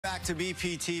Back to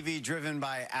BPTV, driven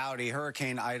by Audi.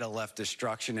 Hurricane Ida left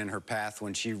destruction in her path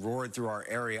when she roared through our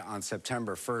area on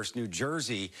September 1st. New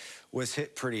Jersey was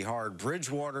hit pretty hard.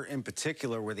 Bridgewater in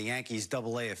particular, where the Yankees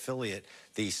AA affiliate,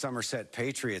 the Somerset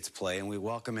Patriots, play. And we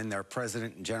welcome in their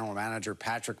president and general manager,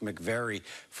 Patrick McVerry,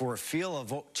 for a feel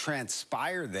of what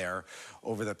transpired there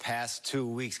over the past 2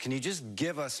 weeks. Can you just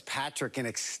give us, Patrick, an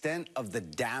extent of the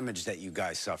damage that you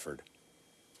guys suffered?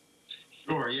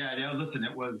 Sure, yeah. Listen,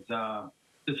 it was...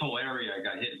 this whole area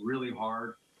got hit really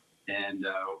hard, and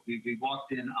we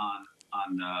walked in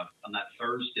on that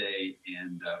Thursday,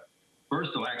 and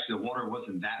first, though, actually the water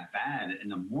wasn't that bad in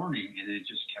the morning, and it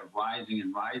just kept rising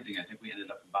and rising. I think we ended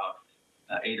up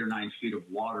about 8 or 9 feet of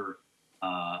water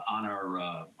on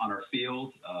our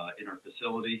field in our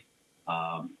facility,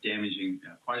 damaging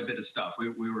quite a bit of stuff.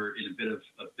 We were in a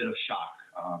bit of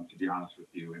shock, to be honest with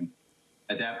you, and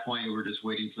at that point, we were just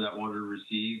waiting for that water to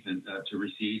recede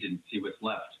and see what's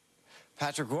left.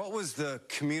 Patrick, what was the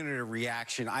community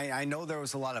reaction? I know there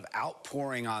was a lot of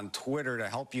outpouring on Twitter to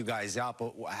help you guys out,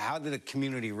 but how did the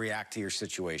community react to your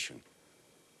situation?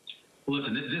 Well,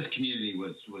 listen, this community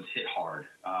was hit hard.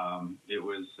 It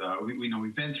was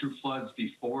we've been through floods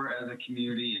before as a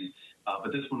community, and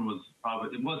but this one was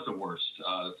the worst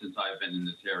since I've been in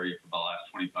this area for the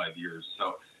last 25 years.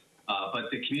 So.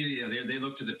 But the community, they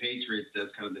look to the Patriots as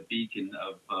kind of the beacon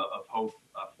of hope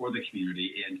for the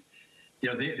community. And,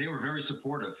 they were very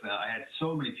supportive. I had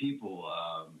so many people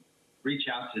reach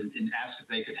out and ask if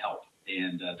they could help.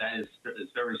 And that is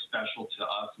very special to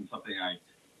us and something I'm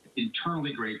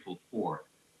eternally grateful for.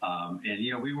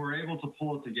 And, we were able to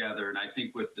pull it together. And I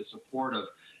think with the support of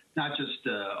not just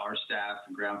our staff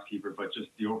and groundskeeper, but just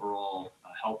the overall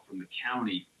help from the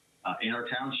county, in our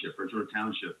township, Bridgewater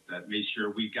Township, that made sure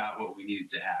we got what we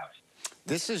needed to have.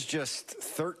 This is just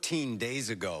 13 days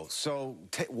ago. So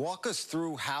walk us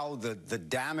through how the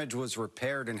damage was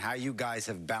repaired and how you guys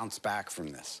have bounced back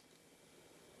from this.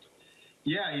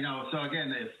 Yeah, so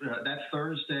again, that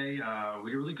Thursday,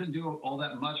 we really couldn't do all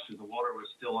that much because the water was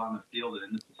still on the field and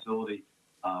in the facility.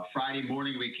 Friday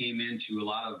morning, we came into a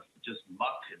lot of just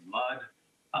muck and mud,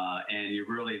 and you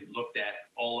really looked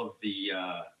at all of the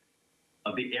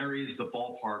areas of the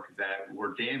ballpark that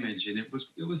were damaged, and it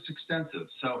was extensive.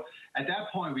 So at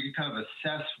that point, we could kind of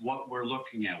assess what we're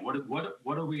looking at. What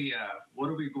are we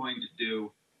going to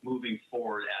do moving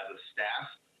forward as a staff?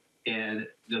 And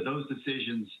those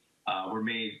decisions were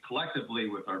made collectively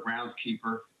with our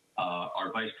groundskeeper,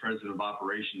 our vice president of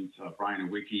operations, Brian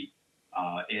Wicki,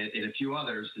 and a few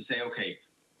others to say, okay,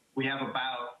 we have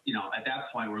about, at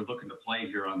that point, we're looking to play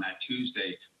here on that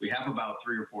Tuesday. We have about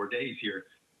 3 or 4 days here.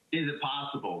 Is it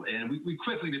possible? And we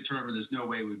quickly determined there's no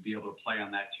way we'd be able to play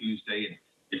on that Tuesday.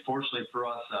 And fortunately for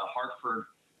us, Hartford,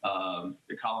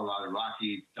 the Colorado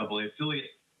Rocky AA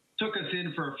affiliate, took us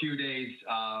in for a few days,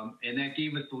 and that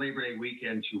gave us the Labor Day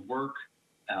weekend to work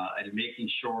and making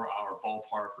sure our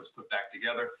ballpark was put back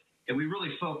together. And we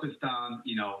really focused on,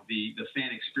 the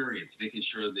fan experience, making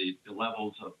sure the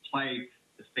levels of play,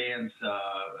 the fans,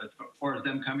 as far as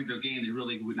them coming to a game, they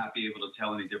really would not be able to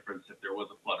tell any difference if there was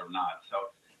a flood or not.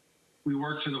 So we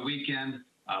worked through the weekend.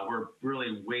 We're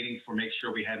really waiting for make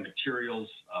sure we had materials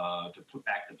to put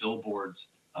back the billboards,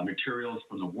 materials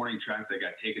from the warning track that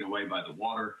got taken away by the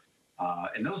water.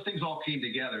 And those things all came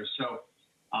together. So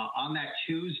on that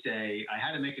Tuesday, I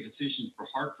had to make a decision for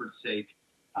Hartford's sake,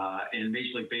 and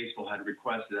Major League Baseball had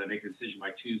requested that I make a decision by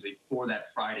Tuesday for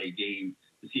that Friday game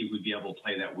to see if we'd be able to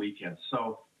play that weekend.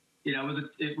 So,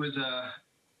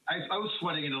 I was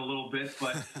sweating it a little bit,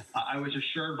 but I was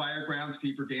assured by our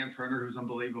groundskeeper, Dan Turner, who's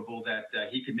unbelievable, that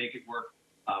he could make it work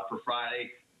for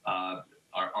Friday.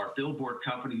 Our billboard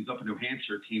company, who's up in New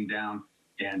Hampshire, came down,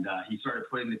 and he started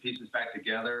putting the pieces back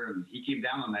together. And he came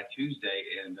down on that Tuesday,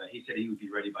 and he said he would be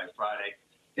ready by Friday.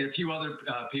 And a few other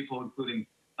people, including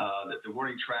the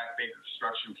warning track, Baker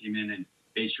Construction, came in and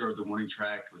made sure the warning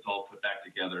track was all put back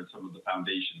together and some of the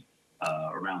foundation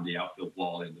around the outfield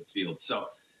wall in the field. So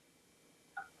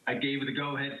I gave it the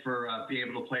go-ahead for being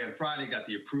able to play on Friday, got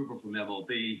the approval from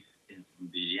MLB and from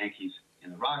the Yankees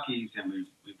and the Rockies, and we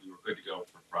were good to go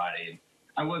for Friday. And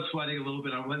I was sweating a little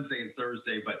bit on Wednesday and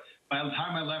Thursday, but by the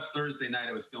time I left Thursday night,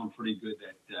 I was feeling pretty good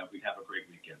that we'd have a great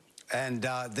weekend. And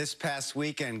this past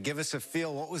weekend, give us a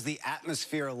feel. What was the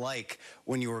atmosphere like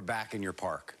when you were back in your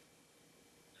park?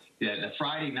 Yeah, the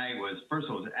Friday night was, first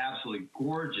of all, it was absolutely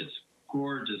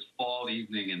gorgeous fall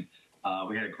evening, and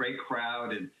we had a great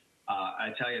crowd, and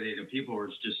I tell you, the people were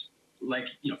just like,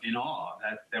 in awe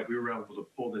that we were able to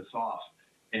pull this off.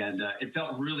 And it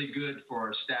felt really good for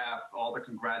our staff, all the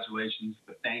congratulations,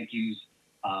 the thank yous,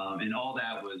 And all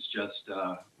that was just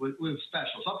was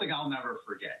special, something I'll never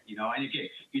forget. And again,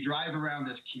 you drive around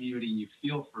this community and you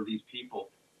feel for these people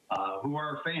who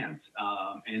are fans,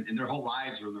 and their whole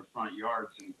lives are in their front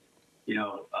yards. And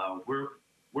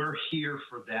we're here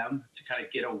for them to kind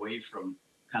of get away from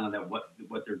kind of that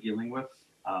what they're dealing with.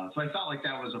 So I felt like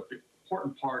that was an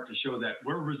important part to show that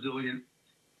we're resilient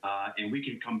and we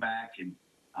can come back, and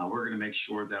we're going to make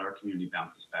sure that our community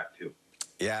bounces back too.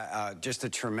 Yeah, just a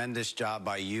tremendous job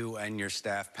by you and your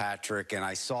staff, Patrick. And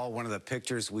I saw one of the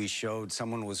pictures we showed.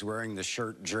 Someone was wearing the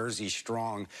shirt Jersey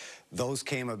Strong. Those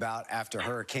came about after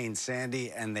Hurricane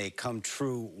Sandy, and they come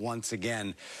true once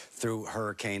again through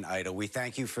Hurricane Ida. We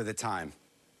thank you for the time.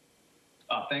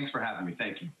 Thanks for having me.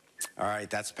 Thank you. All right,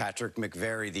 that's Patrick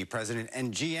McVerry, the president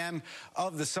and GM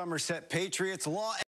of the Somerset Patriots.